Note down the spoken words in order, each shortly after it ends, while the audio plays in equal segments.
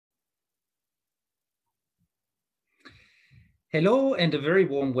Hello and a very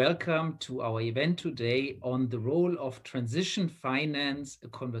warm welcome to our event today on the role of transition finance, a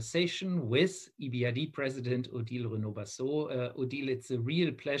conversation with EBRD President Odile Renaud-Basso. Odile, it's a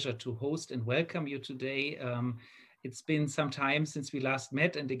real pleasure to host and welcome you today. It's been some time since we last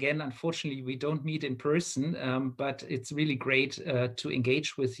met, and again, unfortunately, we don't meet in person, but it's really great to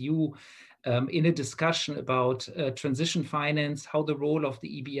engage with you in a discussion about transition finance, how the role of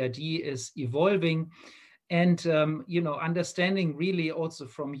the EBRD is evolving, and understanding really also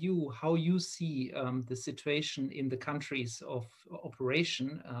from you how you see the situation in the countries of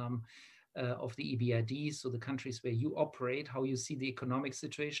operation of the EBRD, so the countries where you operate, how you see the economic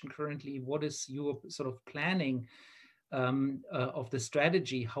situation currently, what is your sort of planning of the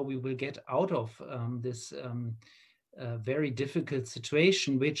strategy, how we will get out of this very difficult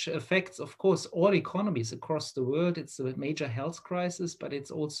situation, which affects, of course, all economies across the world. It's a major health crisis, but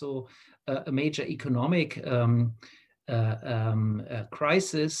it's also a major economic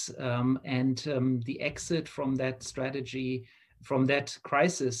crisis. The exit from that strategy, from that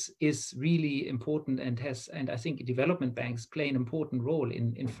crisis, is really important and I think development banks play an important role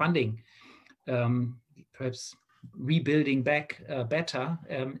in funding, perhaps rebuilding back better,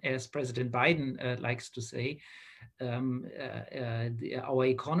 as President Biden likes to say, our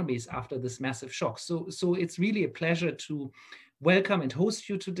economies after this massive shock. So it's really a pleasure to welcome and host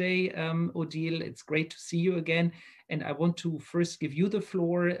you today, Odile. It's great to see you again. And I want to first give you the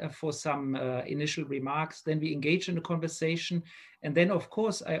floor for some initial remarks. Then we engage in a conversation. And then, of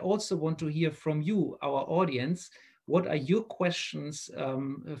course, I also want to hear from you, our audience. What are your questions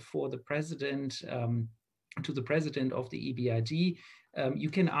for the president, to the president of the EBRD? You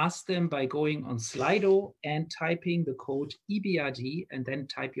can ask them by going on Slido and typing the code EBRD and then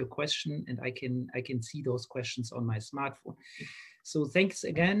type your question, and I can see those questions on my smartphone. So thanks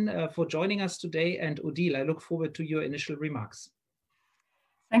again for joining us today. And Odile, I look forward to your initial remarks.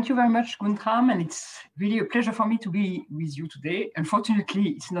 Thank you very much, Guntram, and it's really a pleasure for me to be with you today. Unfortunately,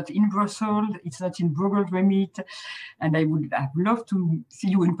 it's not in Brussels, it's not in Bruegel we meet, and I would have loved to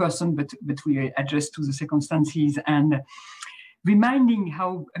see you in person, but we adjust to the circumstances. And reminding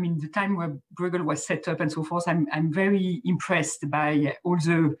how, I mean, the time where Bruegel was set up and so forth, I'm very impressed by all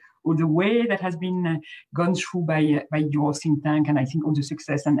the way that has been gone through by your think tank, and I think all the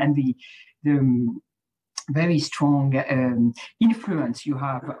success and the very strong influence you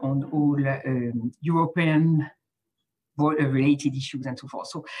have on all European related issues and so forth.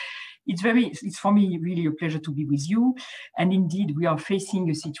 So it's for me really a pleasure to be with you. And indeed, we are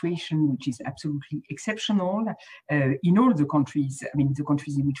facing a situation which is absolutely exceptional in all the countries. I mean, the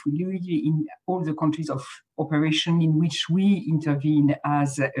countries in which we live, in all the countries of operation in which we intervene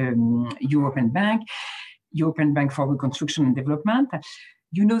as European Bank for Reconstruction and Development.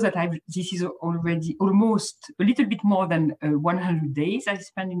 You know that this is already almost a little bit more than 100 days I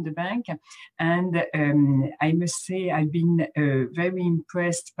spent in the bank. And I must say I've been very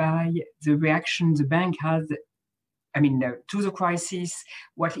impressed by the reaction the bank has, to the crisis,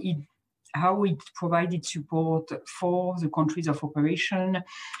 how it provided support for the countries of operation,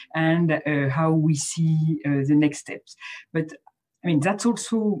 and how we see the next steps. But I mean, that's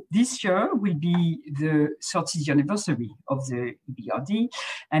also, this year will be the 30th anniversary of the EBRD.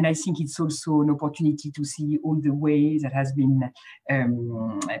 And I think it's also an opportunity to see all the ways that has been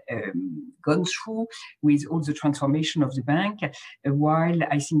gone through with all the transformation of the bank, while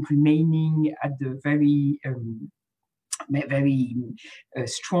I think remaining at the very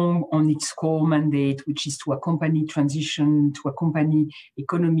strong on its core mandate, which is to accompany transition, to accompany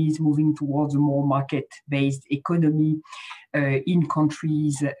economies moving towards a more market-based economy in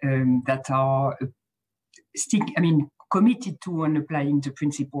countries that are committed to and applying the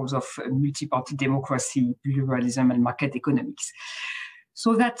principles of multi-party democracy, pluralism, and market economics.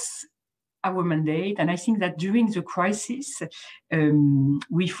 So that's our mandate. And I think that during the crisis,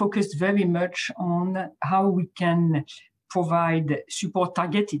 we focused very much on how we can provide support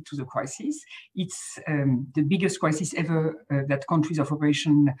targeted to the crisis. It's the biggest crisis ever that countries of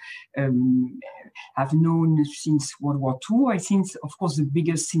operation have known since World War II. I think, of course, the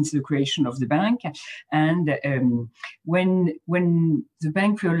biggest since the creation of the bank. And when the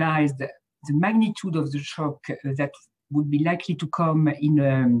bank realized the magnitude of the shock that would be likely to come in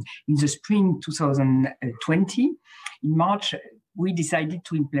the spring 2020, in March, we decided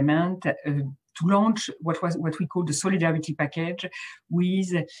to implement to launch what we call the solidarity package with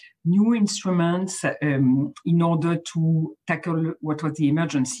new instruments in order to tackle what was the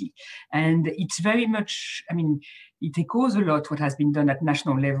emergency. And it's very much, it echoes a lot what has been done at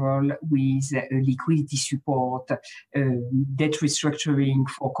national level with liquidity support, debt restructuring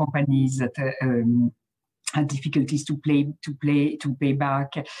for companies that had difficulties to pay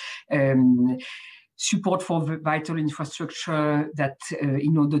back. Support for vital infrastructure that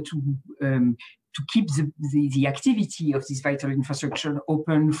in order to keep the activity of this vital infrastructure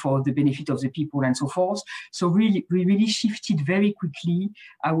open for the benefit of the people and so forth. So we really shifted very quickly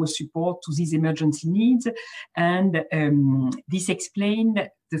our support to these emergency needs. And this explained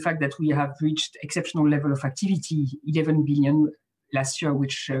the fact that we have reached exceptional level of activity, 11 billion last year,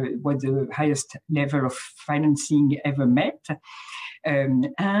 which was the highest level of financing ever met. And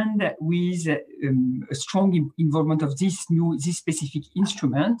with a strong involvement of this specific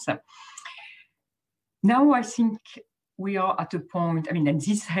instrument. Now I think we are at a point, I mean, and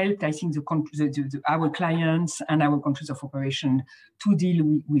this helped, I think, our clients and our countries of operation to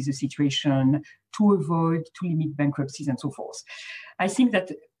deal with the situation, to limit bankruptcies and so forth. I think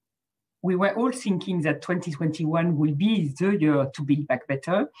that we were all thinking that 2021 will be the year to build back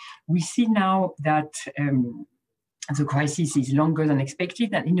better. We see now that the crisis is longer than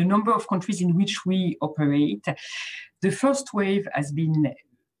expected, and in a number of countries in which we operate, the first wave has been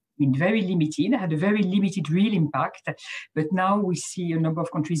very limited, had a very limited real impact, but now we see a number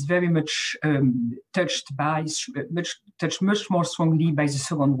of countries very much touched much more strongly by the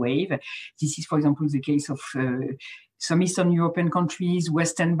second wave. This is, for example, the case of some Eastern European countries,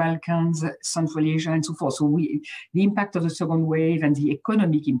 Western Balkans, Central Asia, and so forth. So the impact of the second wave and the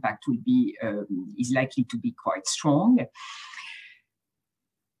economic impact is likely to be quite strong.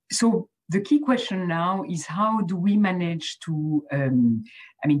 So the key question now is how do we manage to,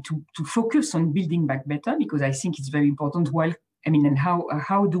 to focus on building back better, because I think it's very important. And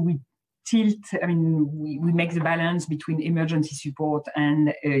how do we tilt? We make the balance between emergency support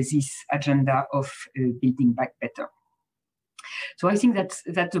and this agenda of building back better. So I think that's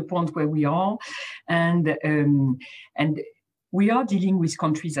the point where we are, and we are dealing with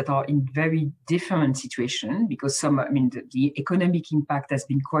countries that are in very different situations because the economic impact has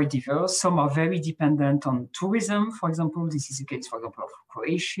been quite diverse. Some are very dependent on tourism, for example. This is the case, for example, of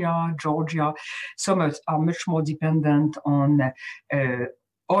Croatia, Georgia. Some are much more dependent on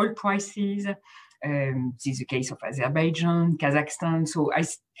oil prices. This is the case of Azerbaijan, Kazakhstan. So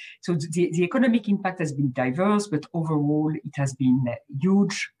the economic impact has been diverse, but overall it has been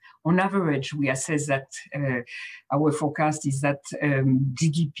huge. On average, we assess that our forecast is that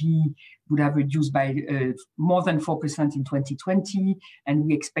GDP would have reduced by more than 4% in 2020, and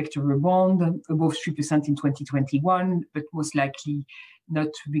we expect a rebound above 3% in 2021, but most likely not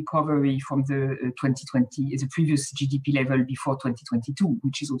recovery from the the previous GDP level before 2022,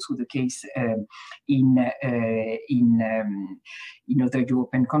 which is also the case in other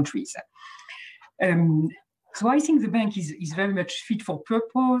European countries. So I think the bank is very much fit for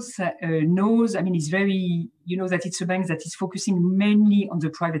purpose, that it's a bank that is focusing mainly on the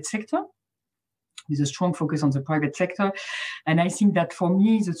private sector, with a strong focus on the private sector. And I think that for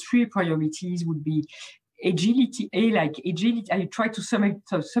me, the three priorities would be agility, agility. I try to sum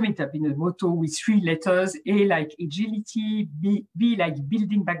it up in a motto with three letters: A like agility, B like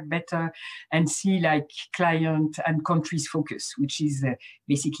building back better, and C like client and countries focus, which is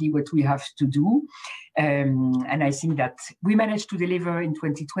basically what we have to do. And I think that we managed to deliver in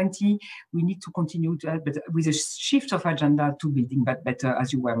 2020. We need to continue to, but with a shift of agenda to building back better,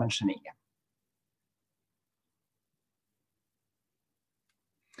 as you were mentioning.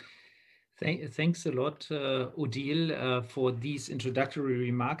 Thanks a lot, Odile, for these introductory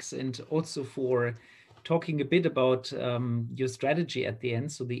remarks and also for talking a bit about your strategy at the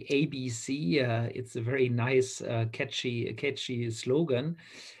end. So the ABC, it's a very nice, catchy slogan.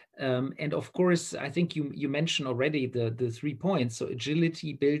 And of course, I think you mentioned already the 3 points. So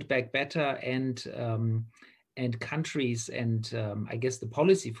agility, build back better, and countries, and I guess the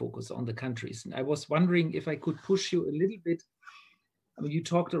policy focus on the countries. And I was wondering if I could push you a little bit. I mean, you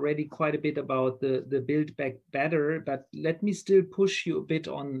talked already quite a bit about the build back better, but let me still push you a bit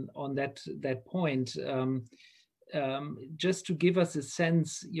on that point, just to give us a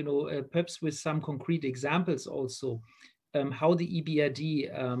sense, perhaps with some concrete examples also, how the EBRD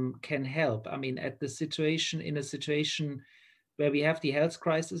can help. I mean, in a situation where we have the health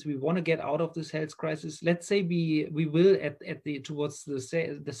crisis, we want to get out of this health crisis. Let's say we will towards the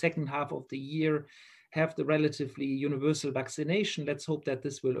second half of the year have the relatively universal vaccination. Let's hope that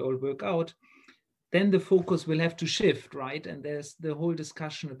this will all work out. Then the focus will have to shift, right? And there's the whole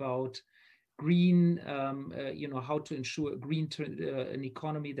discussion about green, how to ensure an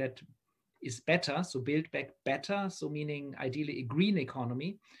economy that is better. So build back better. So meaning ideally a green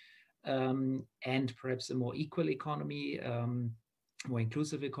economy, and perhaps a more equal economy, more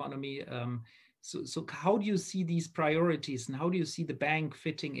inclusive economy. So how do you see these priorities, and how do you see the bank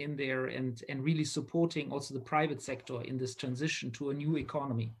fitting in there and really supporting also the private sector in this transition to a new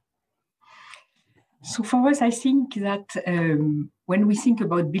economy? So for us, I think that when we think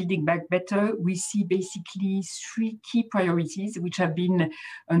about building back better, we see basically three key priorities which have been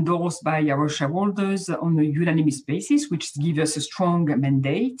endorsed by our shareholders on a unanimous basis, which give us a strong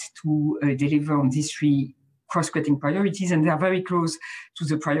mandate to deliver on these three cross-cutting priorities, and they are very close to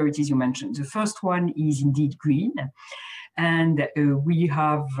the priorities you mentioned. The first one is indeed green. And we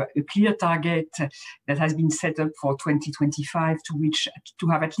have a clear target that has been set up for 2025 to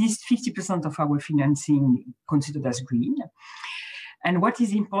have at least 50% of our financing considered as green. And what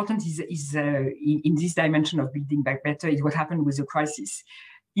is important is in this dimension of building back better is what happened with the crisis.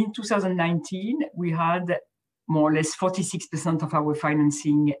 In 2019, we had more or less 46% of our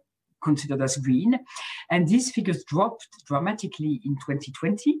financing considered as green. And these figures dropped dramatically in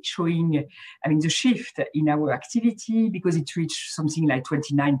 2020, showing, the shift in our activity because it reached something like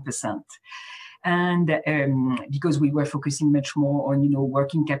 29%. And because we were focusing much more on,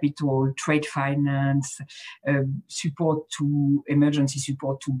 working capital, trade finance, emergency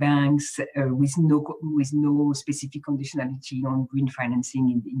support to banks, with no specific conditionality on green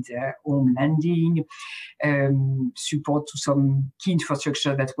financing in their own lending, support to some key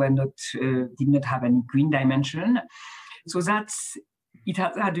infrastructure that did not have any green dimension. So it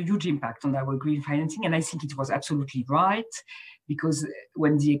had a huge impact on our green financing, and I think it was absolutely right. Because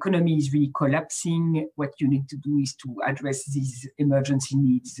when the economy is really collapsing, what you need to do is to address these emergency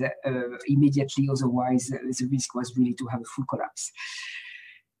needs immediately. Otherwise, the risk was really to have a full collapse.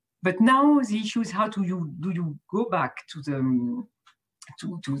 But now the issue is how do you go back to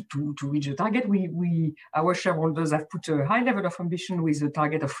reach the target? Our shareholders have put a high level of ambition with a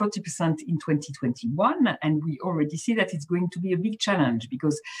target of 40% in 2021, and we already see that it's going to be a big challenge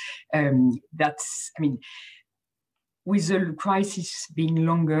because with the crisis being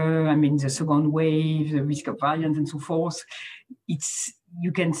longer, the second wave, the risk of variants and so forth,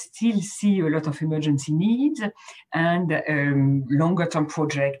 you can still see a lot of emergency needs, and longer-term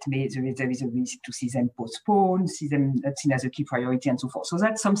projects, there is a risk to see them postponed, see them not seen as a key priority and so forth. So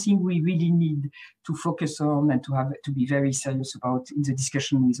that's something we really need to focus on and to be very serious about in the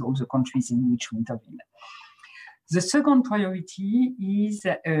discussion with all the countries in which we intervene. The second priority is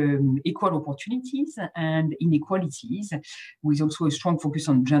equal opportunities and inequalities, with also a strong focus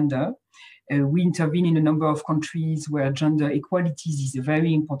on gender. We intervene in a number of countries where gender equalities is a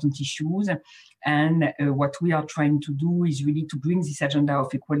very important issue. And what we are trying to do is really to bring this agenda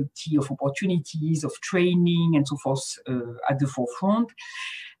of equality, of opportunities, of training and so forth at the forefront.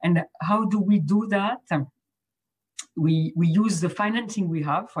 And how do we do that? We use the financing we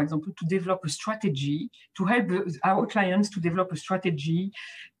have, for example, to develop a strategy, to help our clients to develop a strategy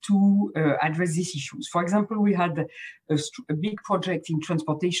to address these issues. For example, we had a big project in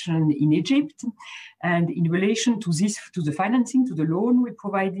transportation in Egypt, and in relation to the financing, to the loan we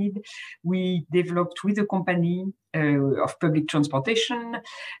provided, we developed with the company of public transportation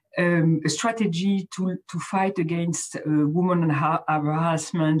a strategy to fight against women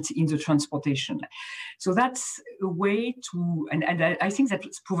harassment in the transportation. So that's a way to, and I think that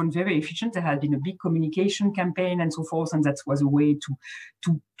it's proven very efficient. There had been a big communication campaign and so forth, and that was a way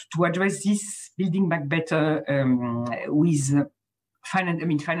to address this building back better with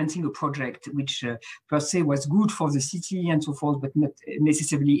financing a project which per se was good for the city and so forth, but not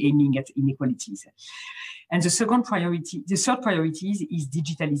necessarily aiming at inequalities. And the third priority is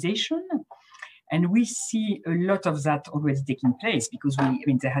digitalization. And we see a lot of that already taking place because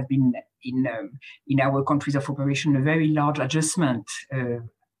there has been in our countries of operation a very large adjustment,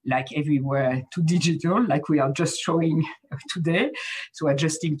 like everywhere, to digital, like we are just showing today. So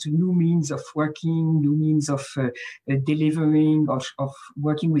adjusting to new means of working, new means of delivering, of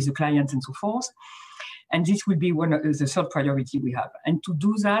working with the clients and so forth. And this will be one of the third priority we have. And to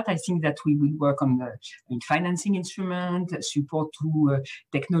do that, I think that we will work on financing instrument, support to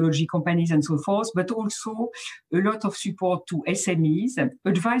technology companies and so forth, but also a lot of support to SMEs,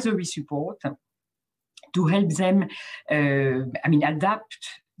 advisory support to help them,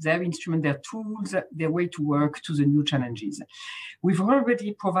 adapt their instrument, their tools, their way to work to the new challenges. We've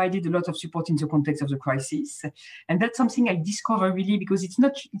already provided a lot of support in the context of the crisis. And that's something I discover really because it's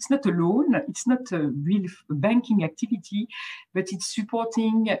not a loan, it's not a real banking activity, but it's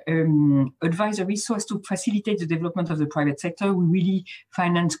supporting advisory so as to facilitate the development of the private sector. We really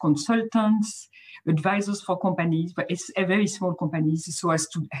finance consultants, advisors for companies, but it's a very small companies so as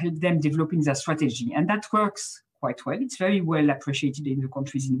to help them developing their strategy. And that works quite well. It's very well appreciated in the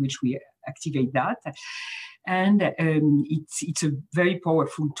countries in which we activate that. And it's a very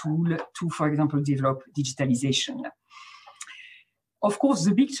powerful tool to, for example, develop digitalization. Of course,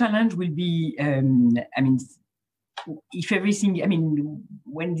 the big challenge will be, if everything,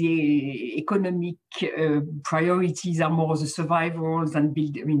 when the economic priorities are more the survivals and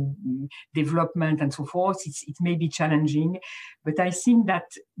development and so forth, it may be challenging. But I think that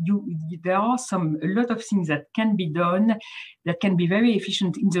there are a lot of things that can be done that can be very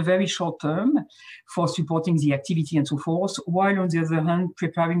efficient in the very short term for supporting the activity and so forth, while on the other hand,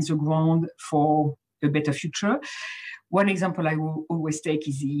 preparing the ground for a better future. One example I will always take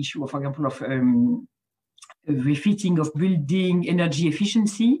is the issue, for example, of refitting of building energy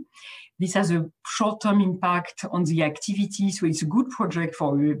efficiency. This has a short-term impact on the activity, so it's a good project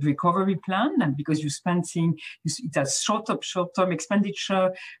for a recovery plan, and because you spend it has short-term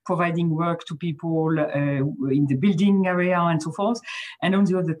expenditure, providing work to people in the building area and so forth. And on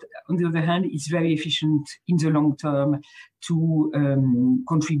the other hand, it's very efficient in the long term to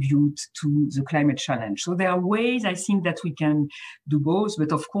contribute to the climate challenge. So there are ways, I think, that we can do both,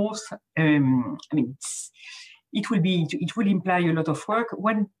 but of course, it will imply a lot of work.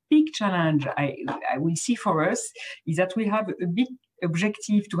 One big challenge I will see for us is that we have a big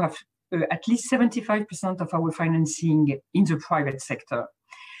objective to have at least 75% of our financing in the private sector,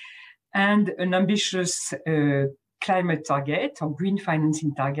 and an ambitious climate target or green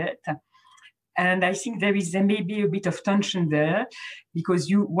financing target. And I think there may be a bit of tension there,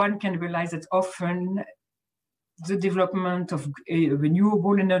 because one can realize that often the development of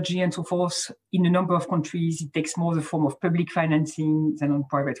renewable energy and so forth in a number of countries, it takes more the form of public financing than on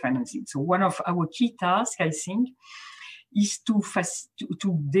private financing. So one of our key tasks, I think, is to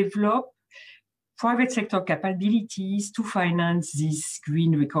develop private sector capabilities to finance this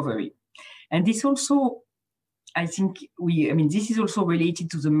green recovery. And this also, I think this is also related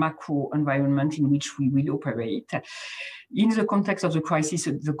to the macro environment in which we will operate. In the context of the crisis,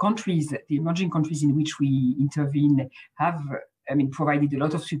 the emerging countries in which we intervene have, provided a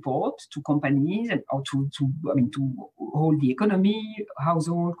lot of support to companies or to hold the economy,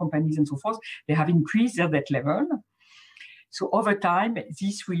 household companies and so forth. They have increased their debt level. So over time,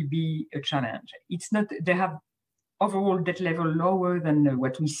 this will be a challenge. It's not, they have overall debt level lower than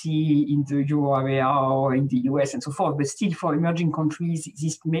what we see in the euro area or in the US and so forth, but still for emerging countries,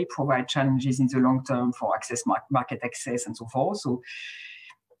 this may provide challenges in the long term for market access and so forth. So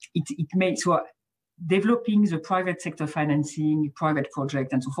developing the private sector financing, private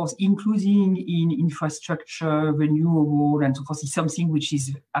project and so forth, including in infrastructure, renewable and so forth, is something which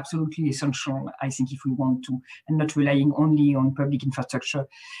is absolutely essential, I think, if we want to, and not relying only on public infrastructure,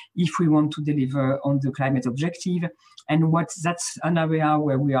 if we want to deliver on the climate objective. And that's an area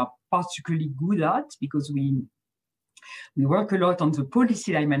where we are particularly good at, because we work a lot on the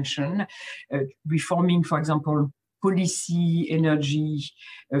policy dimension, reforming, for example, policy energy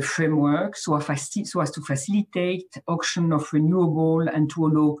framework so as to facilitate auction of renewable and to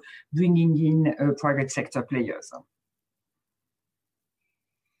allow bringing in private sector players.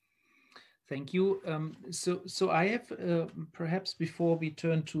 Thank you. So I have, perhaps before we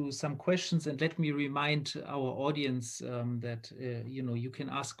turn to some questions, and let me remind our audience that you can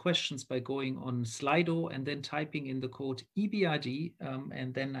ask questions by going on Slido and then typing in the code EBRD,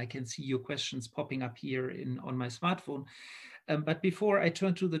 and then I can see your questions popping up here on my smartphone. But before I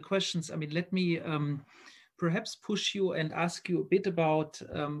turn to the questions, let me perhaps push you and ask you a bit about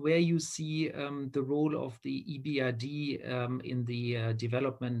where you see the role of the EBRD in the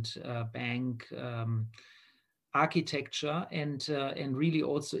development bank architecture, and really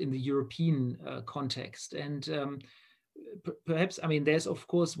also in the European context. And perhaps, there's of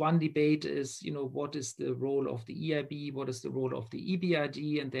course one debate is, what is the role of the EIB, what is the role of the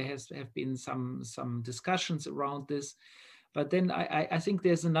EBRD, and there have been some discussions around this. But then I think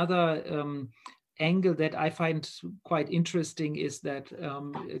there's another angle that I find quite interesting, is that,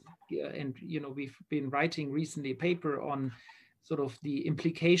 we've been writing recently a paper on sort of the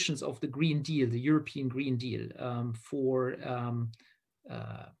implications of the Green Deal, the European Green Deal, for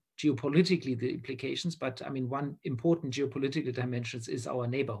geopolitically the implications. But one important geopolitical dimensions is our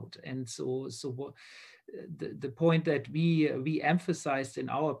neighborhood. And so what, the point that we emphasized in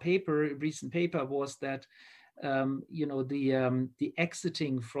our recent paper was that the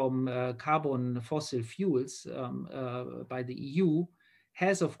exiting from carbon fossil fuels by the EU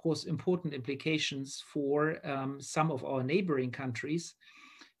has, of course, important implications for some of our neighboring countries,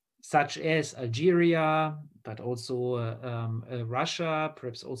 such as Algeria, but also Russia,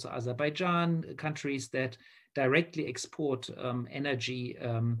 perhaps also Azerbaijan, countries that directly export energy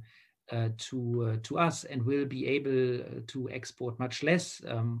to us, and will be able to export much less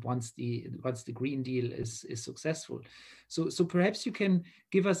once the Green Deal is successful. So perhaps you can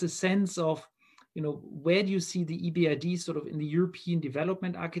give us a sense of, where do you see the EBRD sort of in the European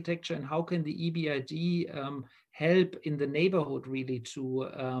development architecture, and how can the EBRD help in the neighborhood really to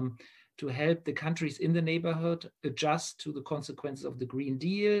help the countries in the neighborhood adjust to the consequences of the Green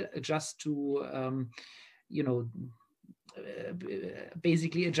Deal, adjust to,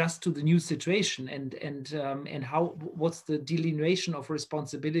 basically adjust to the new situation, and what's the delineation of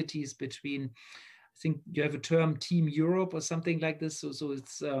responsibilities between, I think you have a term, Team Europe or something like this. So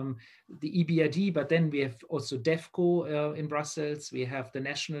it's the EBRD, but then we have also DEFCO in Brussels. We have the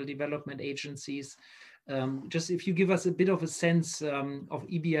national development agencies. Just if you give us a bit of a sense of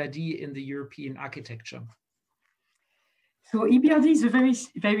EBRD in the European architecture. So EBRD is a very,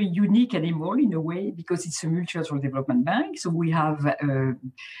 very unique animal in a way, because it's a multilateral development bank. So we have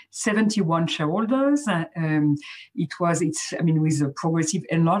 71 shareholders. With a progressive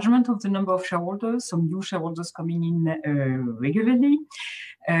enlargement of the number of shareholders, some new shareholders coming in regularly,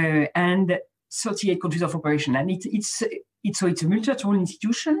 and 38 countries of operation. And it's a multilateral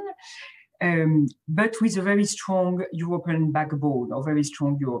institution, but with a very strong European backbone, or very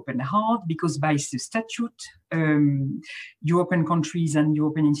strong European heart, because by the statute, European countries and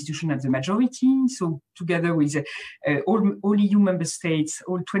European institutions have the majority. So together with all EU member states,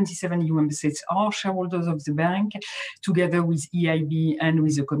 all 27 EU member states are shareholders of the bank, together with EIB and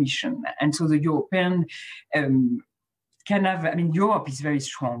with the Commission. And so the European Europe is very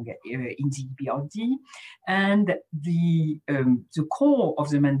strong in the EBRD, and the core of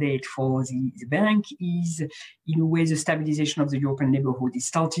the mandate for the bank is, in a way, the stabilization of the European neighborhood. It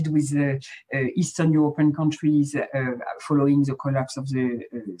started with the Eastern European countries following the collapse of the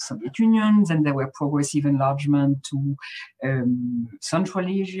Soviet Union, and there were progressive enlargement to Central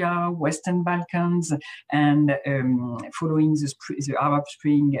Asia, Western Balkans, and following the Arab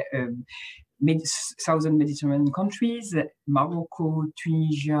Spring, Southern Mediterranean countries, Morocco,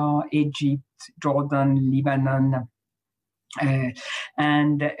 Tunisia, Egypt, Jordan, Lebanon,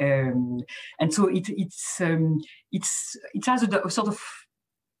 and so it has a sort of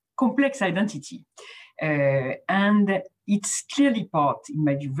complex identity, and it's clearly part, in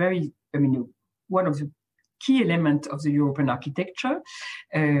my view, one of the key element of the European architecture,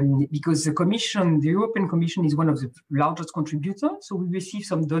 because the European Commission is one of the largest contributors. So we receive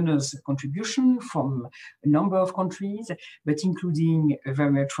some donors' contribution from a number of countries, but including very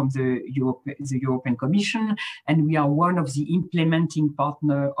much from the European Commission. And we are one of the implementing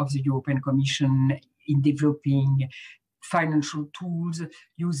partner of the European Commission in developing financial tools,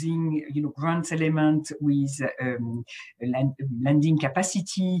 using grants element with lending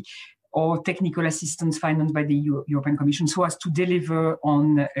capacity, or technical assistance financed by the European Commission, so as to deliver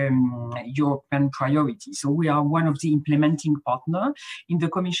on European priorities. So we are one of the implementing partners in the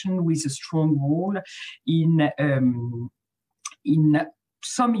Commission, with a strong role in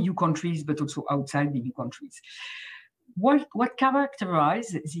some EU countries, but also outside the EU countries. What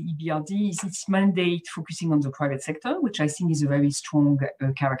characterizes the EBRD is its mandate focusing on the private sector, which I think is a very strong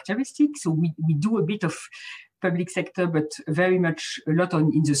characteristic. So we do a bit of public sector, but very much a lot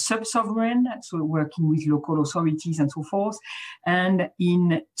in the sub-sovereign, so working with local authorities and so forth, and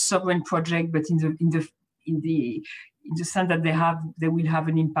in sovereign project, but in the sense that they will have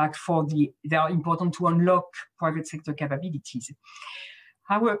an impact they are important to unlock private sector capabilities.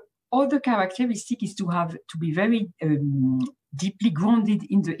 However, other characteristic is to be very deeply grounded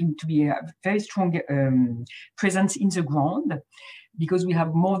to be a very strong presence in the ground, because we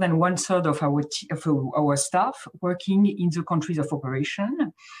have more than 1/3 of our staff working in the countries of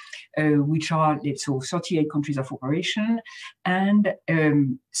operation, which are 38 countries of operation. And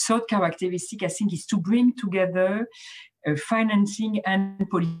third characteristic, I think, is to bring together financing and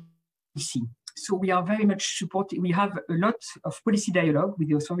policy. So we are very much supporting. We have a lot of policy dialogue with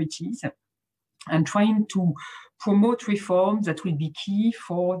the authorities, and trying to promote reforms that will be key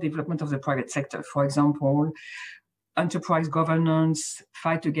for development of the private sector. For example, enterprise governance,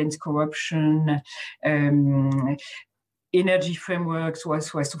 fight against corruption, energy frameworks, so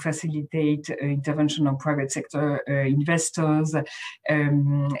as to facilitate intervention on private sector investors.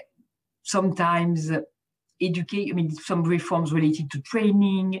 Sometimes some reforms related to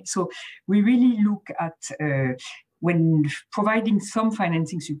training. So we really look at, when providing some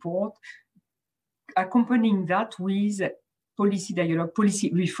financing support, accompanying that with policy dialogue,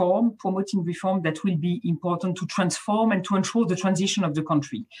 policy reform, promoting reform that will be important to transform and to ensure the transition of the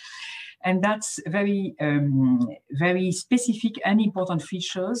country. And that's very, very specific and important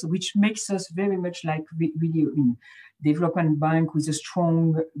features, which makes us very much like really development bank with a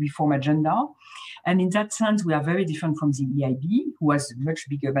strong reform agenda. And in that sense, we are very different from the EIB, who has a much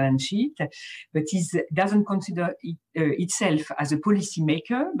bigger balance sheet, but doesn't consider itself as a policy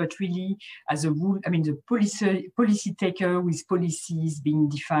maker, but really as a rule, the policy taker with policies being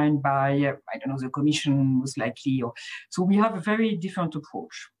defined by, I don't know, the Commission most likely. So we have a very different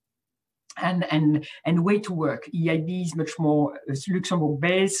approach. And way to work. EIB is much more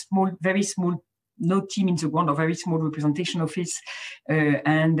Luxembourg-based, very small, no team in the ground, or very small representation office,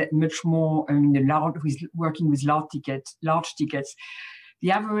 and much more working with large tickets.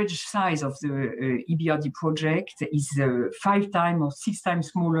 The average size of the EBRD project is 5 times or 6 times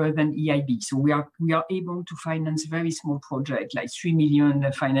smaller than EIB. So we are able to finance very small projects, like 3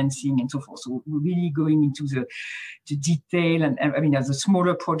 million financing and so forth. So we're really going into the detail, and as the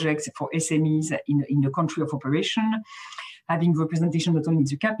smaller projects for SMEs in the country of operation, having representation not only in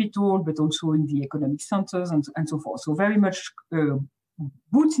the capital, but also in the economic centers and so forth. So very much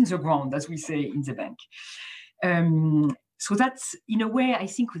boots in the ground, as we say in the bank. So that's, in a way, I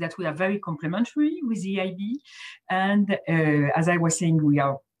think that we are very complementary with the EIB. And as I was saying, we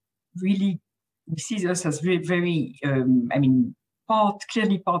see us as very,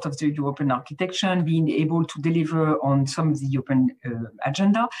 clearly part of the European architecture, and being able to deliver on some of the European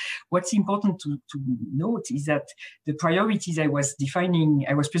agenda. What's important to note is that the priorities I was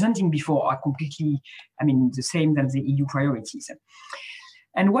presenting before are completely, the same than the EU priorities.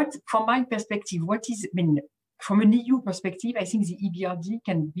 And from my perspective, from an EU perspective, I think the EBRD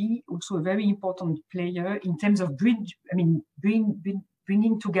can be also a very important player in terms of bringing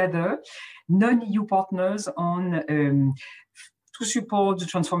together non-EU partners to support the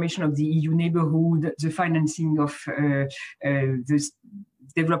transformation of the EU neighborhood, the financing of the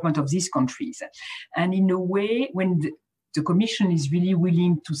development of these countries. And in a way, when the Commission is really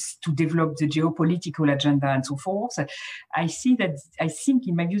willing to develop the geopolitical agenda and so forth, I think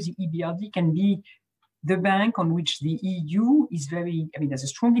in my view, the EBRD can be the bank on which the EU is has a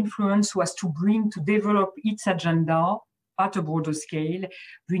strong influence, so as to develop its agenda at a broader scale,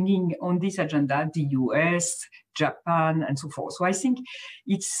 bringing on this agenda the US, Japan, and so forth. So I think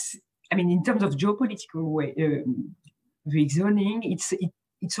in terms of geopolitical reasoning,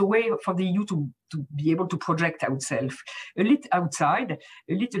 it's a way for the EU to be able to project itself a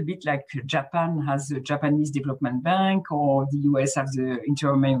little bit like Japan has the Japanese Development Bank, or the US has the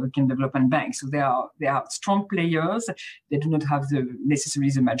Inter-American Development Bank. So they are strong players. They do not have necessarily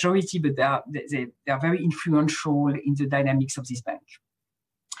the majority, but they are very influential in the dynamics of this bank.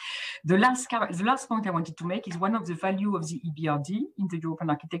 The last point I wanted to make is one of the value of the EBRD in the European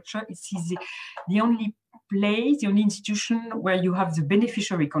architecture. It is the only institution where you have the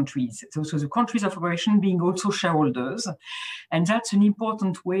beneficiary countries, so the countries of operation being also shareholders. And that's an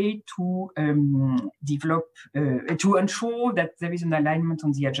important way to develop, to ensure that there is an alignment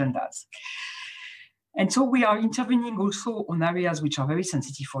on the agendas. And so we are intervening also on areas which are very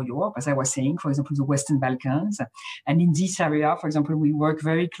sensitive for Europe, as I was saying, for example, the Western Balkans. And in this area, for example, we work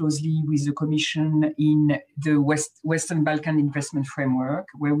very closely with the Commission in the Western Balkan Investment Framework,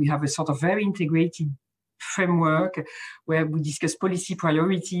 where we have a sort of very integrated framework where we discuss policy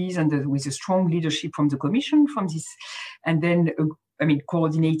priorities, and with a strong leadership from the Commission from this, and then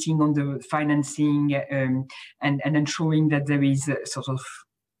coordinating on the financing and ensuring that there is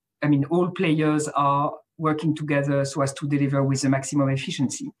all players are working together so as to deliver with the maximum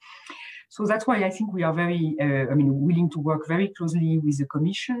efficiency. So that's why I think we are very willing to work very closely with the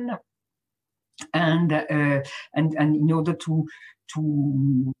Commission, and in order to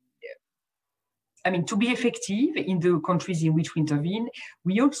be effective in the countries in which we intervene.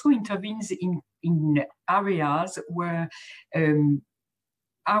 We also intervene in areas where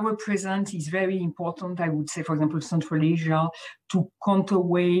our presence is very important. I would say, for example, Central Asia, to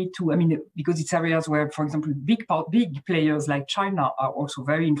counterweight because it's areas where, for example, big players like China are also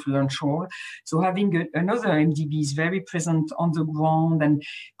very influential. So having another MDB is very present on the ground and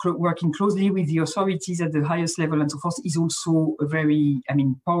working closely with the authorities at the highest level and so forth is also a very,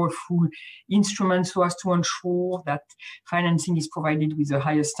 powerful instrument so as to ensure that financing is provided with the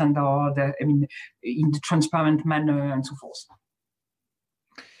highest standard, in the transparent manner and so forth.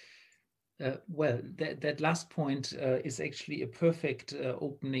 That last point is actually a perfect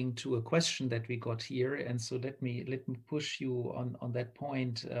opening to a question that we got here, and so let me push you on that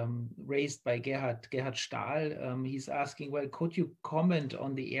point raised by Gerhard Stahl. He's asking, well, could you comment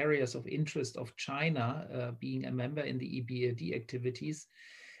on the areas of interest of China being a member in the EBRD activities,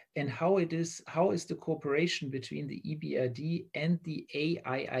 and how is the cooperation between the EBRD and the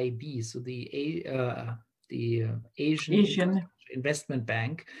AIIB, so the Asian Investment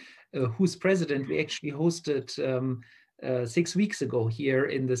Bank? whose president we actually hosted 6 weeks ago here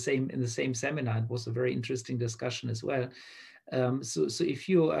in the same seminar. It was a very interesting discussion as well. So if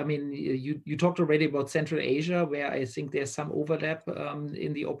you, I mean, you talked already about Central Asia, where I think there's some overlap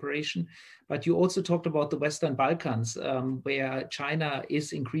in the operation, but you also talked about the Western Balkans, where China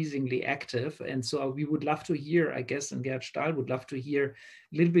is increasingly active. And so we would love to hear, I guess, and Gerd Stahl would love to hear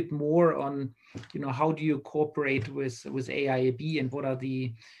a little bit more on, how do you cooperate with AIIB, and what are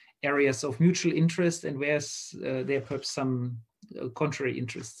the areas of mutual interest, and where's there perhaps some contrary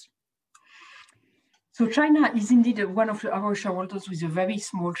interests? So China is indeed one of our shareholders with a very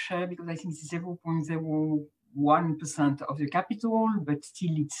small share, because I think it's 0.01% of the capital, but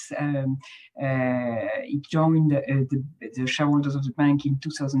still it joined the shareholders of the bank in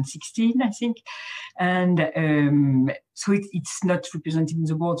 2016, I think. And so it's not represented in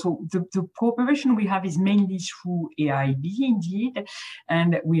the board. So the cooperation we have is mainly through AIB, indeed.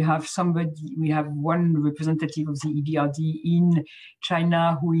 And we have one representative of the EBRD in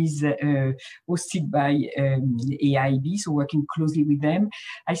China who is hosted by AIB, so working closely with them.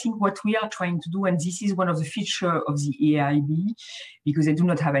 I think what we are trying to do, and this is one of the features of the AIB, because they do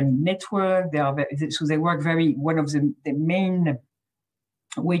not have any network, so they work one of the main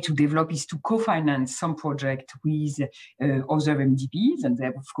way to develop is to co-finance some project with other MDBs, and they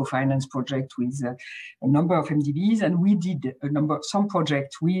have co-finance project with a number of MDBs, and we did some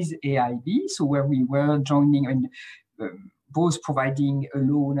project with AIB, so where we were joining and both providing a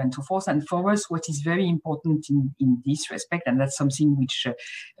loan and so forth. And for us, what is very important in this respect, and that's something which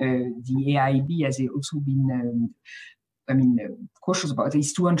the AIB has also been cautious about,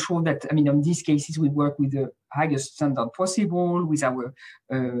 is to ensure that, in these cases, we work with the highest standard possible, with our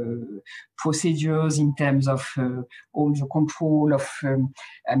procedures in terms of all the control of,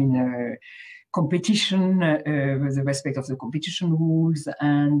 competition, the respect of the competition rules,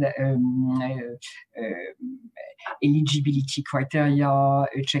 and eligibility criteria,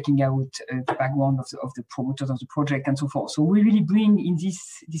 checking out the background of the promoters of the project, and so forth. So we really bring in this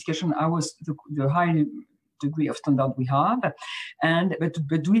discussion the high degree of standard we have, but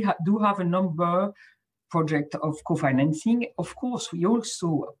we do have a number project of co-financing. Of course, we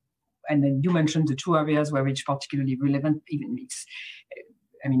also, and then you mentioned the two areas where it's particularly relevant, even it's,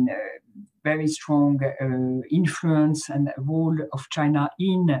 very strong influence and role of China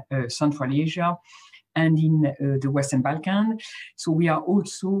in Central Asia and in the Western Balkans. So we are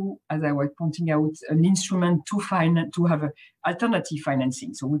also, as I was pointing out, an instrument to have alternative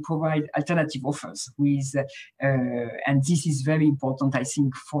financing. So we provide alternative offers with, and this is very important, I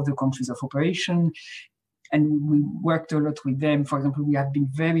think, for the countries of operation. And we worked a lot with them. For example, we have been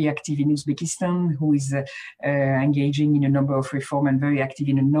very active in Uzbekistan, who is engaging in a number of reform and very active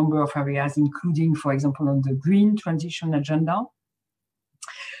in a number of areas, including, for example, on the green transition agenda,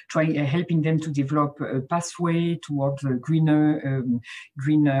 helping them to develop a pathway towards a greener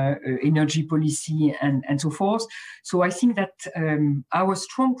energy policy and so forth. So I think that our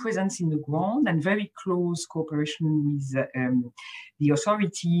strong presence in the ground and very close cooperation with the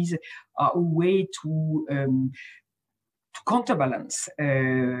authorities are a way to counterbalance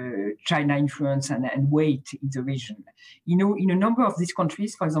China influence and weight in the region. In a number of these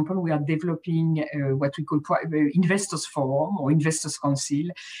countries, for example, we are developing what we call investors forum or investors council,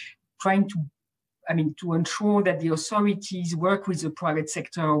 trying to ensure that the authorities work with the private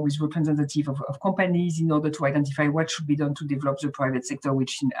sector, with representatives of companies, in order to identify what should be done to develop the private sector,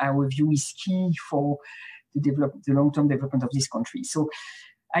 which in our view is key for the long-term development of this country. So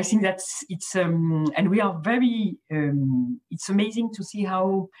I think it's and we are very, it's amazing to see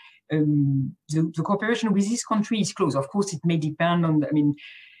how the cooperation with this country is close. Of course, it may depend on,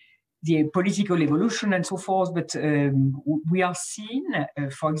 the political evolution and so forth, but we are seen,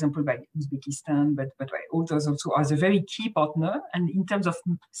 for example, by Uzbekistan, but by others also, as a very key partner. And in terms of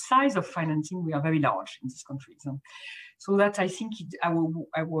size of financing, we are very large in these countries. So that I think our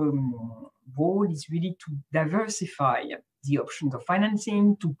role is really to diversify the options of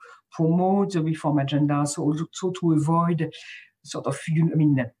financing, to promote the reform agenda, so also to avoid sort of,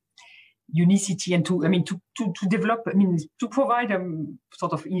 unicity, and to develop, to provide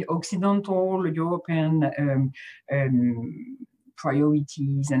sort of Occidental European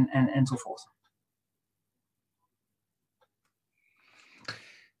priorities and so forth.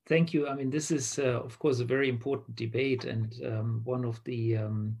 Thank you. This is, of course, a very important debate, and one of the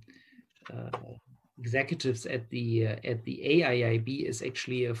executives at the AIIB is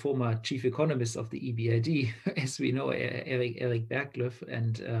actually a former chief economist of the EBRD, as we know, Eric Berglöf.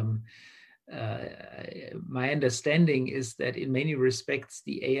 And my understanding is that in many respects,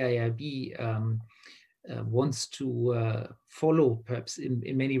 the AIIB wants to follow, perhaps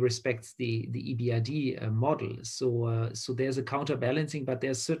in many respects, the EBRD model. So there's a counterbalancing, but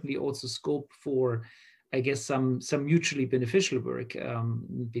there's certainly also scope for, I guess, some mutually beneficial work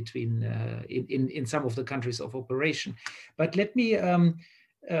between in some of the countries of operation. But let me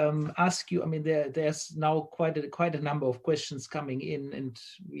ask you. I mean, there's now quite a number of questions coming in, and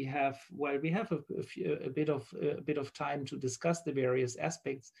we have a bit of time to discuss the various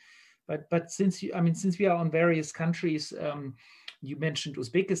aspects. But since we are on various countries, you mentioned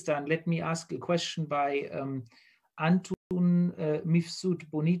Uzbekistan. Let me ask a question by Antun Mifsud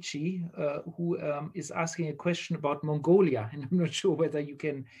Bonici, who is asking a question about Mongolia, and I'm not sure whether you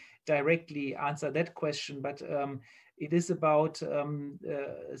can directly answer that question, but it is about,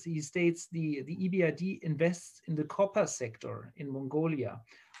 he states, the EBRD invests in the copper sector in Mongolia.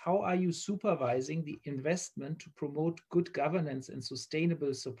 How are you supervising the investment to promote good governance and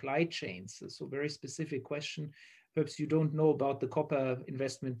sustainable supply chains? So very specific question. Perhaps you don't know about the copper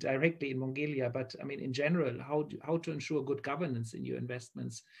investment directly in Mongolia, but I mean, in general, how to ensure good governance in your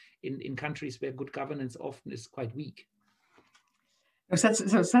investments in countries where good governance often is quite weak? That's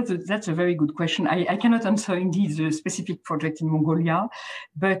a very good question. I cannot answer indeed the specific project in Mongolia,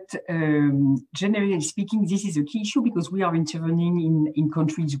 but generally speaking, this is a key issue because we are intervening in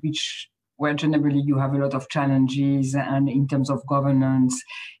countries where generally you have a lot of challenges and in terms of governance,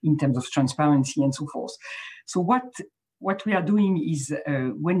 in terms of transparency and so forth. So what we are doing is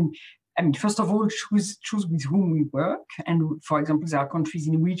first of all, choose with whom we work. And for example, there are countries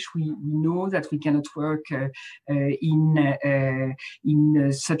in which we know that we cannot work in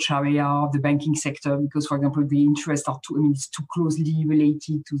such area of the banking sector because, for example, the interests are it's too closely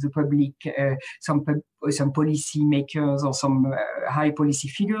related to the public, some policy makers or some high policy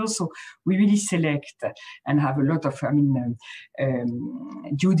figures. So we really select and have a lot of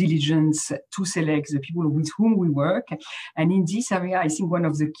due diligence to select the people with whom we work. And in this area, I think one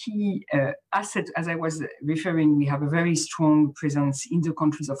of the key assets, as I was referring, we have a very strong presence in the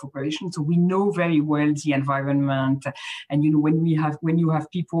countries of operation. So we know very well the environment. And when you have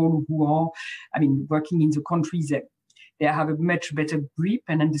people who are, working in the countries, they have a much better grip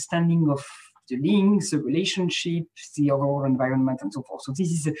and understanding of the links, the relationships, the overall environment, and so forth. So this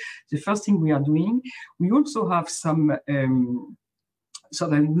is the first thing we are doing. We also have some. So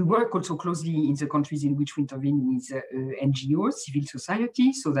then we work also closely in the countries in which we intervene with NGOs, civil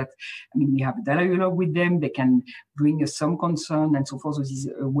society, so that, we have a dialogue with them, they can bring us some concern and so forth. So this is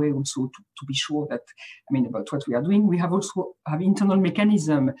a way also to be sure that, about what we are doing. We have also have internal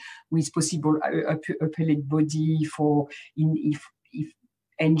mechanism with possible appellate body for if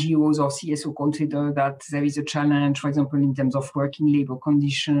NGOs or CSO consider that there is a challenge, for example, in terms of working labor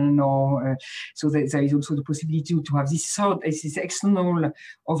condition, or so there is also the possibility to have this external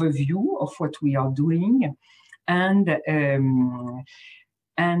overview of what we are doing, and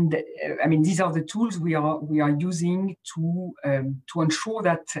these are the tools we are using to ensure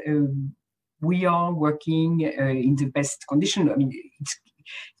that we are working in the best condition. It's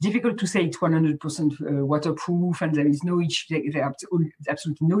difficult to say it's 100% waterproof and there is no issue, there's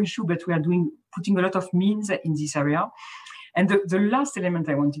absolutely no issue, but we are putting a lot of means in this area. And the last element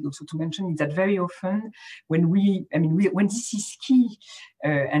I wanted also to mention is that very often when when this is key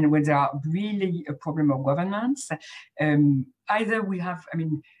and when there are really a problem of governance, either we have,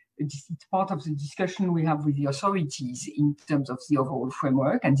 it's part of the discussion we have with the authorities in terms of the overall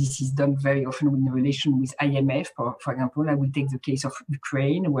framework, and this is done very often in relation with IMF. For example, I will take the case of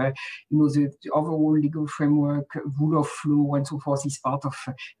Ukraine, where the overall legal framework, rule of law, and so forth is part of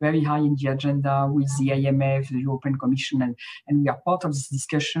very high in the agenda with the IMF, the European Commission, and we are part of this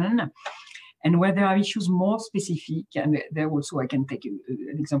discussion. And where there are issues more specific, and there also I can take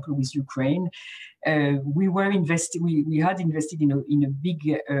an example with Ukraine. We had invested in a big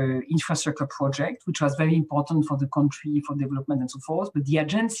infrastructure project, which was very important for the country, for development and so forth. But the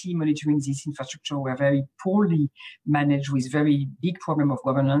agency monitoring this infrastructure were very poorly managed with very big problem of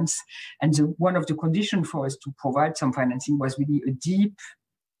governance. And one of the conditions for us to provide some financing was really a deep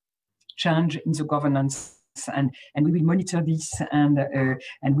change in the governance. And we will monitor this and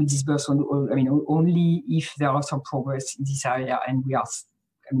we disburse only if there are some progress in this area, and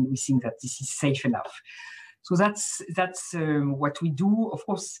we think that this is safe enough. So that's what we do. Of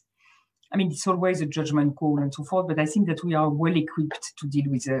course, it's always a judgment call and so forth, but I think that we are well equipped to deal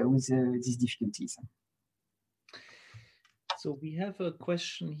with these difficulties. So we have a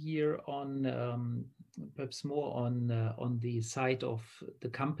question here on perhaps more on the side of the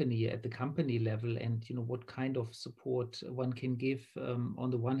company at the company level, and what kind of support one can give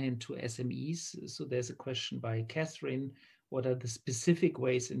on the one hand to SMEs. So there's a question by Catherine what are the specific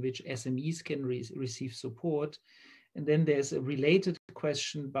ways in which SMEs can receive support? And then there's a related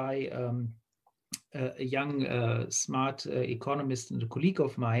question by a young, smart economist and a colleague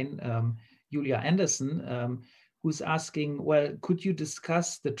of mine, Julia Anderson, who's asking, well, could you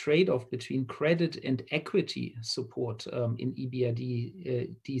discuss the trade-off between credit and equity support in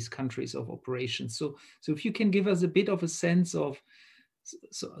EBRD, these countries of operations? So if you can give us a bit of a sense of,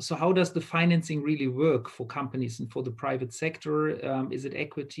 so how does the financing really work for companies and for the private sector? Is it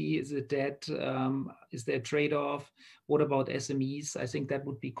equity? Is it debt? Is there a trade-off? What about SMEs? I think that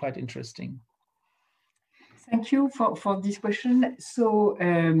would be quite interesting. Thank you for this question. So,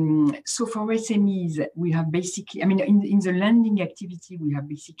 so for SMEs, we have basically, I mean, in the lending activity, we have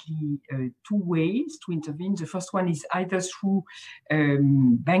basically two ways to intervene. The first one is either through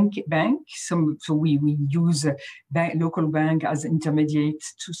bank. So we use local bank as intermediate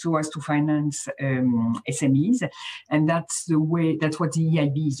so as to finance SMEs, and that's the way. That's what the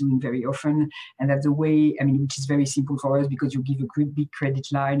EIB is doing very often, and that's the way. I mean, which is very simple for us because you give a big credit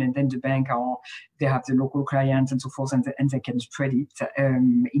line, and then the bank they have the local clients and so forth, and they can spread it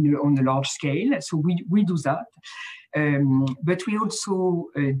on a large scale. So we do that. But we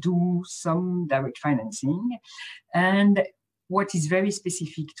also do some direct financing. And what is very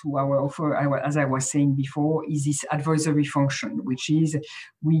specific to our offer, as I was saying before, is this advisory function, which is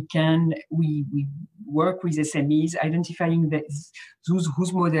we work with SMEs, identifying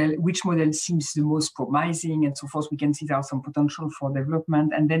which model seems the most promising and so forth. We can see there are some potential for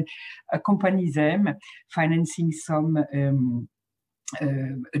development, and then accompany them, financing some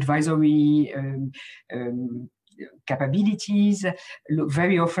advisory capabilities,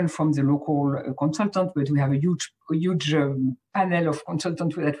 very often from the local consultant, but we have a huge panel of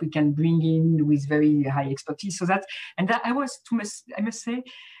consultants that we can bring in with very high expertise. So that, and that I must say,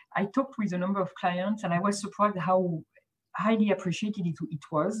 I talked with a number of clients, and I was surprised how highly appreciated it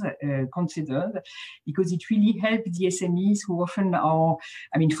was considered, because it really helped the SMEs who often are,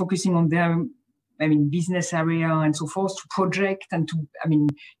 I mean, focusing on their business area and so forth, to project and to,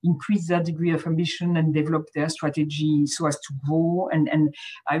 increase their degree of ambition and develop their strategy so as to grow. And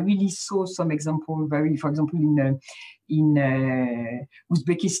I really saw some example, for example, in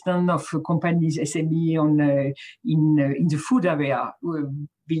Uzbekistan, of companies, SME in the food area,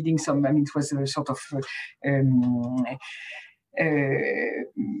 building some, it was a sort of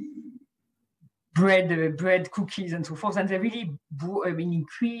bread, cookies, and so forth, and they really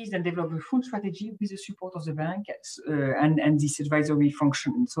increased and developed a full strategy with the support of the bank and this advisory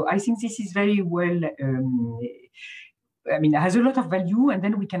function. So I think this is very well, has a lot of value, and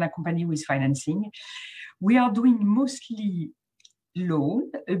then we can accompany with financing. We are doing mostly loan,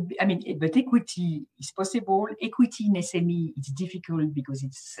 but equity is possible. Equity in SME is difficult because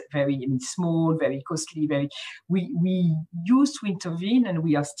it's very small, very costly. We used to intervene, and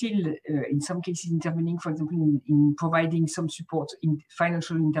we are still in some cases intervening, for example, in providing some support in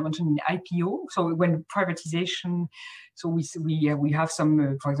financial intervention in IPO. So when privatization, so we have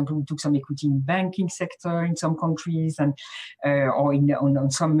some, for example, we took some equity in banking sector in some countries, and or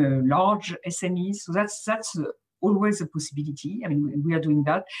on some large SMEs. So that's always a possibility. We are doing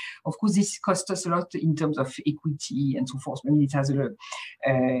that. Of course, this costs us a lot in terms of equity and so forth. It has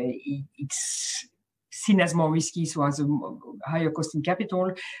it's seen as more risky, so has a higher cost in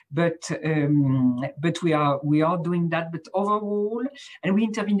capital. But we are doing that. But overall, and we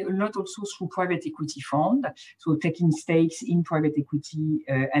intervene a lot also through private equity fund, so taking stakes in private equity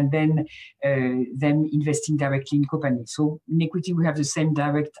and then them investing directly in companies. So in equity, we have the same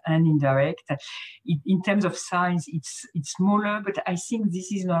direct and indirect. In terms of size, it's smaller, but I think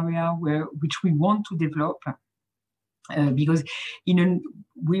this is an area which we want to develop. Because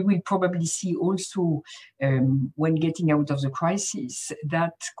we will probably see also when getting out of the crisis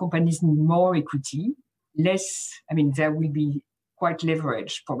that companies need more equity, less. There will be quite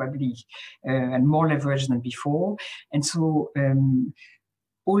leveraged probably and more leverage than before, and so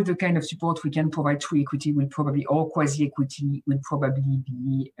all the kind of support we can provide through equity will probably, or quasi-equity, will probably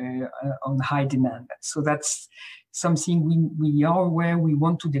be on high demand. So that's something we are aware we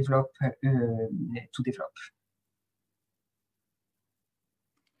want to develop.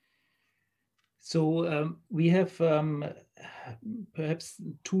 So we have perhaps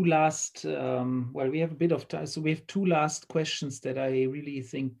two last, we have a bit of time. So we have two last questions that I really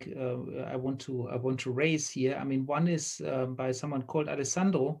think I want to raise here. One is by someone called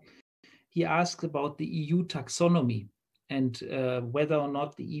Alessandro. He asked about the EU taxonomy and whether or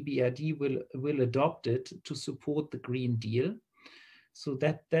not the EBRD will adopt it to support the Green Deal. So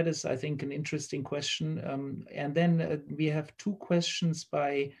that is, I think, an interesting question. And then we have two questions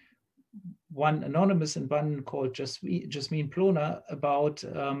by one anonymous and one called Jasmine Plona about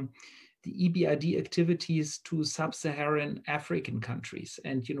the EBRD activities to sub-Saharan African countries,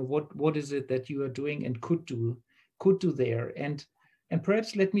 and what is it that you are doing and could do there, and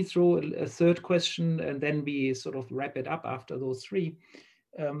perhaps let me throw a third question, and then we sort of wrap it up after those three.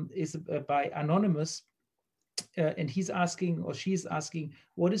 Is by anonymous. And he's asking, or she's asking,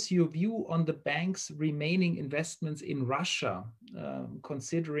 what is your view on the bank's remaining investments in Russia,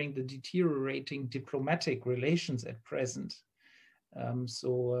 considering the deteriorating diplomatic relations at present?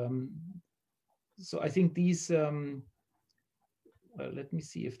 So I think these, well, let me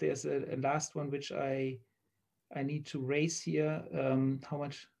see if there's a last one which I need to raise here. How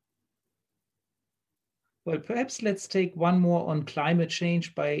much? Well, perhaps let's take one more on climate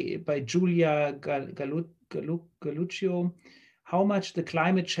change by Julia Galluccio. How much the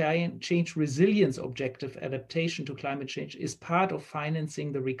climate change resilience objective adaptation to climate change is part of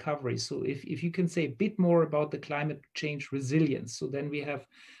financing the recovery? So if you can say a bit more about the climate change resilience, so then we have,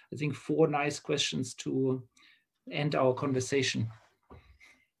 I think, 4 nice questions to end our conversation.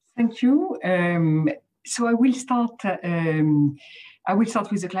 Thank you. So I will start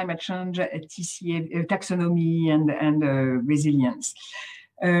with the climate change, TCA, taxonomy, and resilience.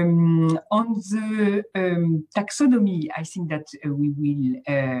 On the taxonomy, I think that we will.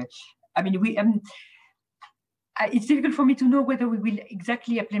 It's difficult for me to know whether we will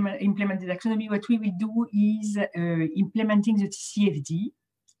exactly implement the taxonomy. What we will do is implementing the TCFD.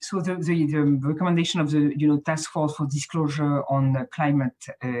 So the recommendation of the task force for disclosure on climate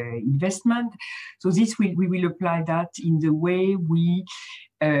investment. So this we will apply that in the way we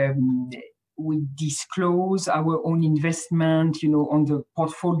disclose our own investment, on the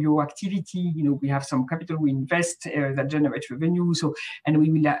portfolio activity. We have some capital we invest that generates revenue. So, and we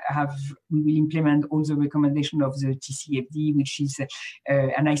will implement all the recommendation of the TCFD, which is,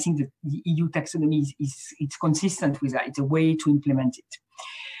 and I think that the EU taxonomy it's consistent with that. It's a way to implement it.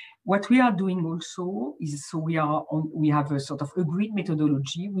 What we are doing also is, so we have a sort of agreed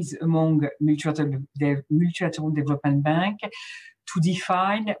methodology among multilateral development bank to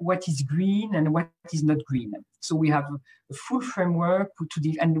define what is green and what is not green. So we have a full framework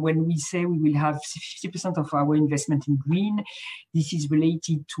and when we say we will have 50% of our investment in green, this is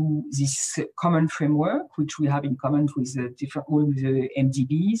related to this common framework, which we have in common with all the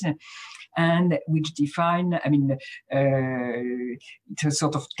MDBs, and which define, it's a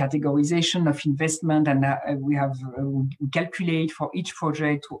sort of categorization of investment, and we calculate for each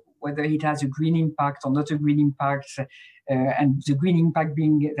project whether it has a green impact or not a green impact, and the green impact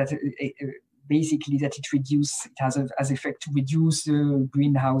being that basically that it has as effect to reduce the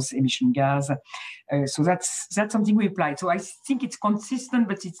greenhouse emission gas. So that's something we apply. So I think it's consistent,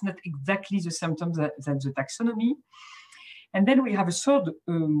 but it's not exactly the same terms than the taxonomy. And then we have a third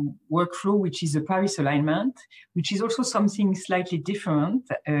workflow, which is the Paris alignment, which is also something slightly different.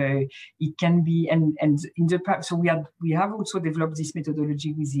 It can be, so we have also developed this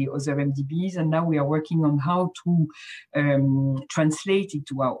methodology with the other MDBs, and now we are working on how to translate it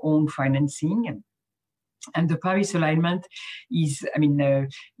to our own financing. And the Paris alignment is,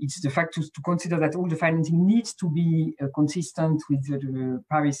 it's the fact to consider that all the financing needs to be consistent with the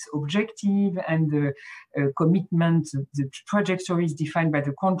Paris objective and the commitment, the trajectories defined by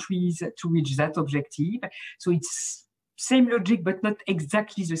the countries to reach that objective. So it's same logic, but not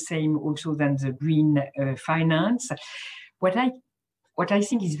exactly the same also than the green finance. What I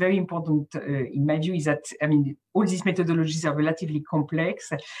think is very important in my view is that, all these methodologies are relatively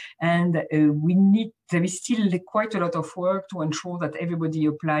complex, and there is still quite a lot of work to ensure that everybody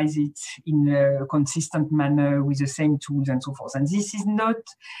applies it in a consistent manner with the same tools and so forth. And this is not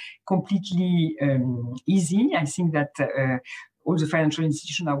completely easy. I think that all the financial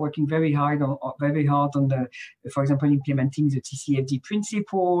institutions are working very hard on for example, implementing the TCFD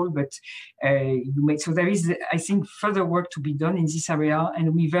principle. But so there is, I think, further work to be done in this area,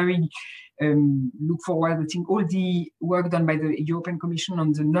 and we very look forward to all the work done by the European Commission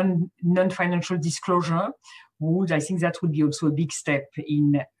on the non-financial disclosure rules. I think that would be also a big step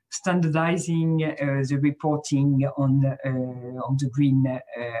in standardizing the reporting on the green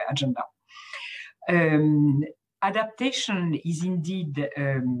agenda. Adaptation is indeed,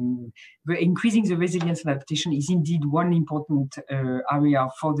 increasing the resilience and adaptation is indeed one important area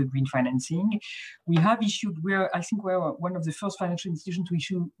for the green financing. We have issued, I think we're one of the first financial institutions to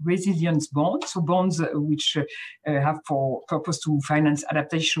issue resilience bonds, so bonds which have for purpose to finance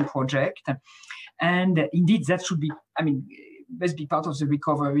adaptation projects. And indeed, that should be, must be part of the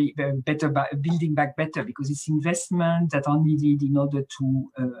recovery, building back better, because it's investment that are needed in order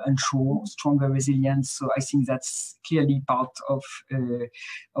to ensure stronger resilience. So I think that's clearly part of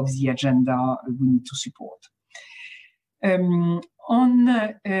the agenda we need to support. On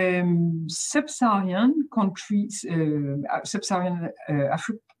sub-Saharan countries, sub-Saharan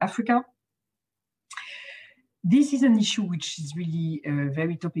Africa, this is an issue which is really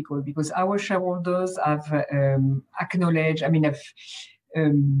very topical, because our shareholders have acknowledged, have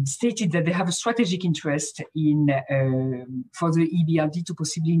stated that they have a strategic interest in for the EBRD to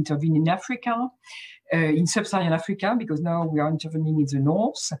possibly intervene in Africa, in sub-Saharan Africa, because now we are intervening in the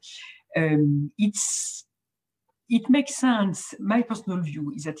north. It makes sense. My personal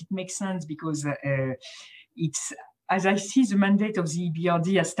view is that it makes sense because it's, as I see the mandate of the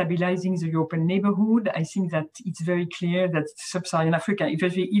EBRD as stabilizing the European neighborhood, I think that it's very clear that sub-Saharan Africa,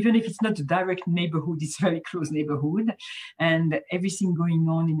 even if it's not a direct neighborhood, it's a very close neighborhood, and everything going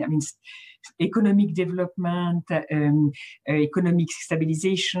on in, economic development, economic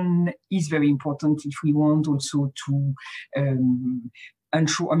stabilization is very important if we want also to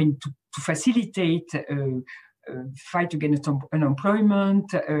ensure, to facilitate fight against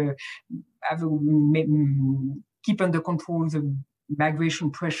unemployment, keep under control the migration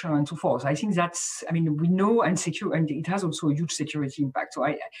pressure and so forth. I think that's, we know, and it has also a huge security impact. So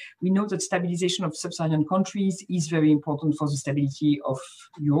we know that stabilization of sub-Saharan countries is very important for the stability of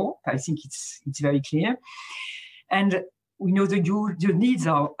Europe. I think it's very clear. And we know the needs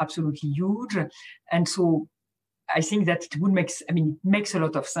are absolutely huge. And so I think that it would make, it makes a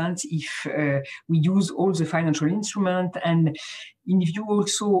lot of sense if we use all the financial instruments, and in view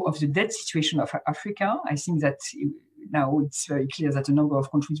also of the debt situation of Africa, I think that now it's very clear that a number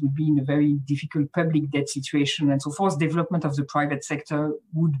of countries will be in a very difficult public debt situation, and so forth. Development of the private sector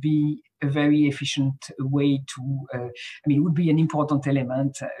would be a very efficient way to, it would be an important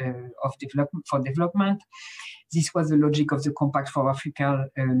element of development. This was the logic of the Compact for Africa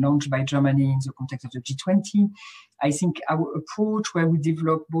launched by Germany in the context of the G20. I think our approach where we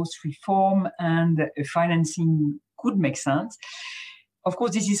develop both reform and financing could make sense. Of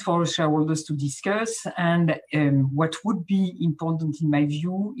course, this is for shareholders to discuss. And what would be important in my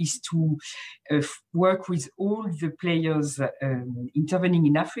view is to work with all the players intervening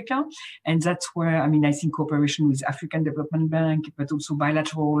in Africa. And that's where, I think cooperation with African Development Bank, but also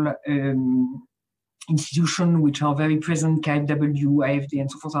bilateral institutions which are very present, KfW, IFD,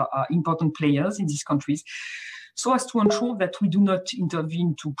 and so forth, are important players in these countries, so as to ensure that we do not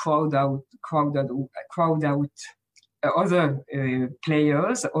intervene to crowd out other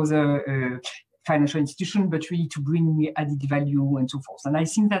players, other financial institutions, but really to bring added value and so forth. And I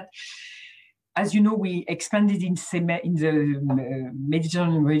think that, as you know, we expanded in the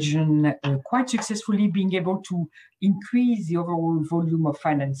Mediterranean region quite successfully, being able to increase the overall volume of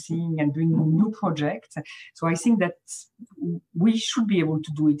financing and bring new projects. So I think that we should be able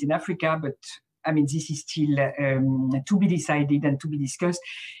to do it in Africa, but this is still to be decided and to be discussed.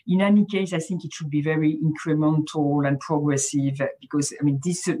 In any case, I think it should be very incremental and progressive, because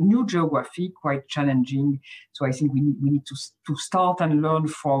this new geography quite challenging. So I think we need to start and learn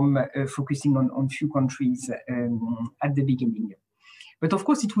from focusing on few countries at the beginning. But of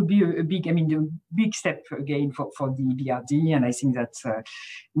course, it would be a big step again for the EBRD, and I think that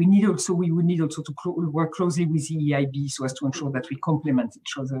we would need also to work closely with the EIB so as to ensure that we complement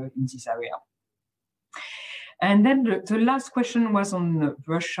each other in this area. And then the last question was on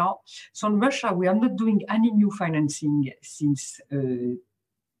Russia. So on Russia, we are not doing any new financing since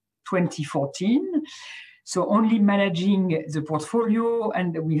 2014. So only managing the portfolio,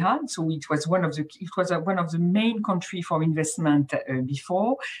 and we had. So it was one of the main countries for investment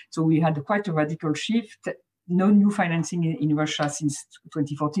before. So we had quite a radical shift. No new financing in Russia since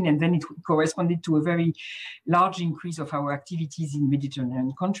 2014, and then it corresponded to a very large increase of our activities in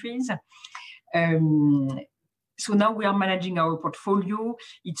Mediterranean countries. So now we are managing our portfolio.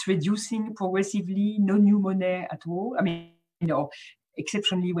 It's reducing progressively, no new money at all.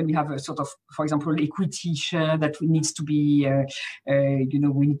 Exceptionally when we have a sort of, for example, equity share that needs to be,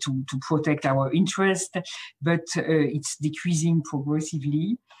 we need to protect our interest, but it's decreasing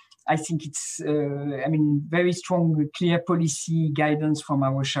progressively. I think it's, very strong, clear policy guidance from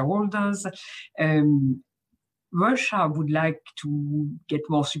our shareholders. Russia would like to get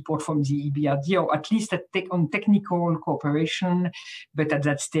more support from the EBRD, or at least on technical cooperation. But at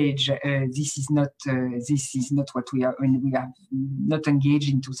that stage, this is not what we are. We are not engaged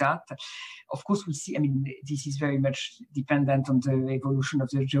into that. Of course, we see. This is very much dependent on the evolution of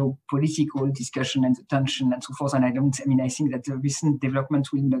the geopolitical discussion and the tension and so forth. And I think that the recent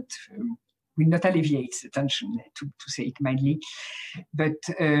development will not will not alleviate the tension, to say it mildly. But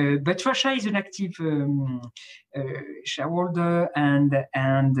Russia is an active shareholder, and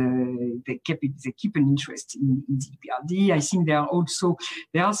they keep an interest in the EBRD. I think there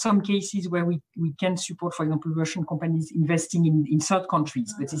are some cases where we can support, for example, Russian companies investing in third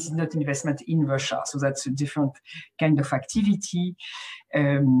countries, but this is not investment in Russia, so that's a different kind of activity.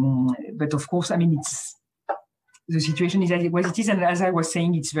 But of course, I mean, the situation is what it is, and as I was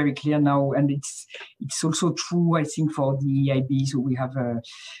saying, it's very clear now, and it's also true, I think, for the EIB. So we have a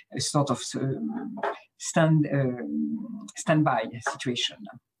sort of standby situation.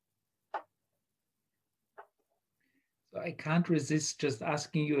 I can't resist just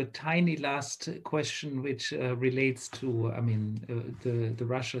asking you a tiny last question, which relates to, I mean, the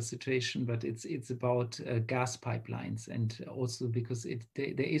Russia situation, but it's about gas pipelines, and also because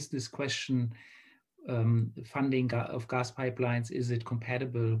there is this question. Funding of gas pipelines, is it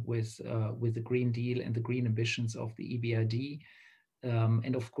compatible with the Green Deal and the green ambitions of the EBRD?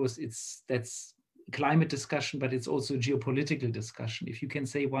 And of course, that's climate discussion, but it's also geopolitical discussion. If you can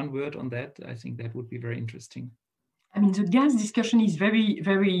say one word on that, I think that would be very interesting. I mean, the gas discussion is very,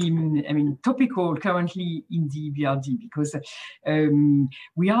 very, I mean, topical currently in the EBRD, because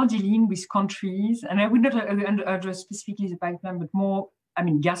we are dealing with countries, and I would not address specifically the pipeline, but more, I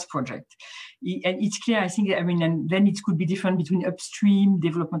mean, gas project. And it's clear, I think, I mean, and then it could be different between upstream,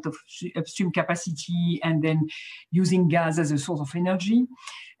 development of upstream capacity, and then using gas as a source of energy.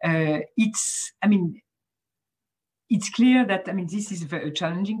 It's clear that, I mean, this is a very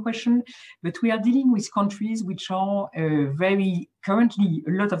challenging question, but we are dealing with countries which are currently,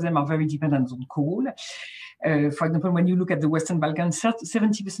 a lot of them are very dependent on coal. For example, when you look at the Western Balkans,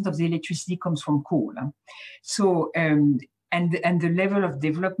 70% of the electricity comes from coal. So, and the level of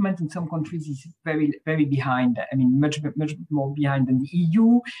development in some countries is very, very behind. I mean, much more behind than the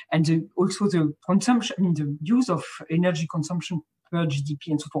EU, and also the consumption, I mean, the use of energy consumption per GDP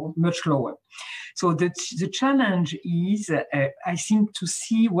and so forth, much lower. So the challenge is, I think, to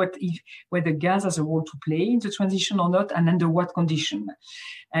see whether gas has a role to play in the transition or not, and under what condition.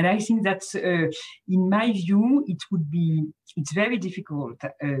 And I think that, in my view, it's very difficult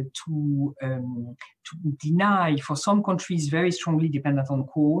to deny for some countries very strongly dependent on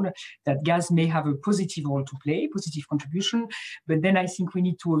coal that gas may have a positive role to play, positive contribution. But then I think we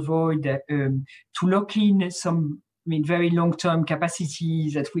need to avoid to lock in some, I mean, very long-term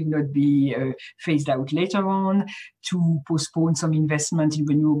capacities that will not be phased out later on, to postpone some investment in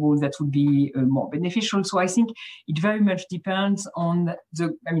renewables that would be more beneficial. So I think it very much depends on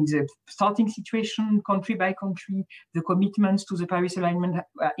the starting situation, country by country, the commitments to the Paris alignment,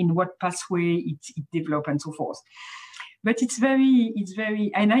 in what pathway it develops, and so forth. But it's very,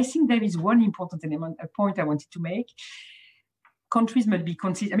 and I think there is one important element, a point I wanted to make. Countries must be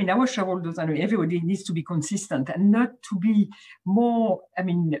consistent. I mean, our shareholders and everybody needs to be consistent, and not to be more,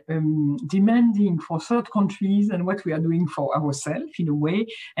 demanding for third countries than what we are doing for ourselves, in a way.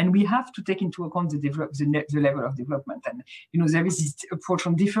 And we have to take into account the level of development. And, there is this approach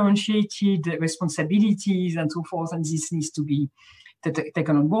on differentiated responsibilities and so forth, and this needs to be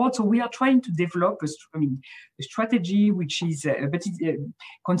taken on board. So we are trying to develop a strategy which is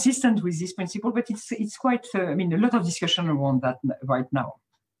consistent with this principle, but it's quite, a lot of discussion around that right now.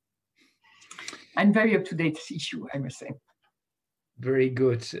 And very up-to-date issue, I must say. Very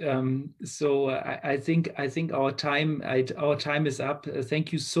good. So I think our time is up.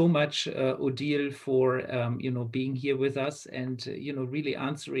 Thank you so much, Odile, for being here with us, and really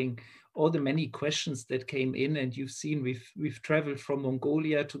answering all the many questions that came in. And you've seen we've traveled from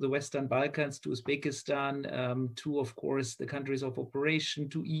Mongolia to the Western Balkans, to Uzbekistan, to, of course, the countries of operation,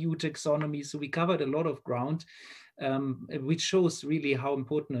 to EU taxonomy. So we covered a lot of ground, which shows really how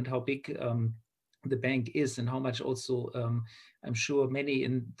important and how big the bank is, and how much also I'm sure many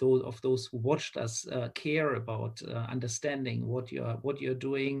of those who watched us care about understanding what you're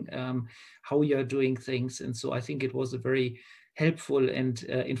doing, how you're doing things. And so I think it was a very helpful and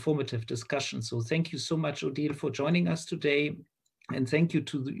informative discussion. So thank you so much, Odile, for joining us today. And thank you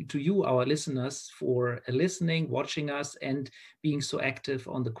to you, our listeners, for listening, watching us, and being so active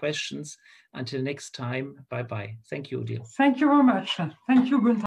on the questions. Until next time, bye-bye. Thank you, Odile. Thank you very much. Thank you, Gunther.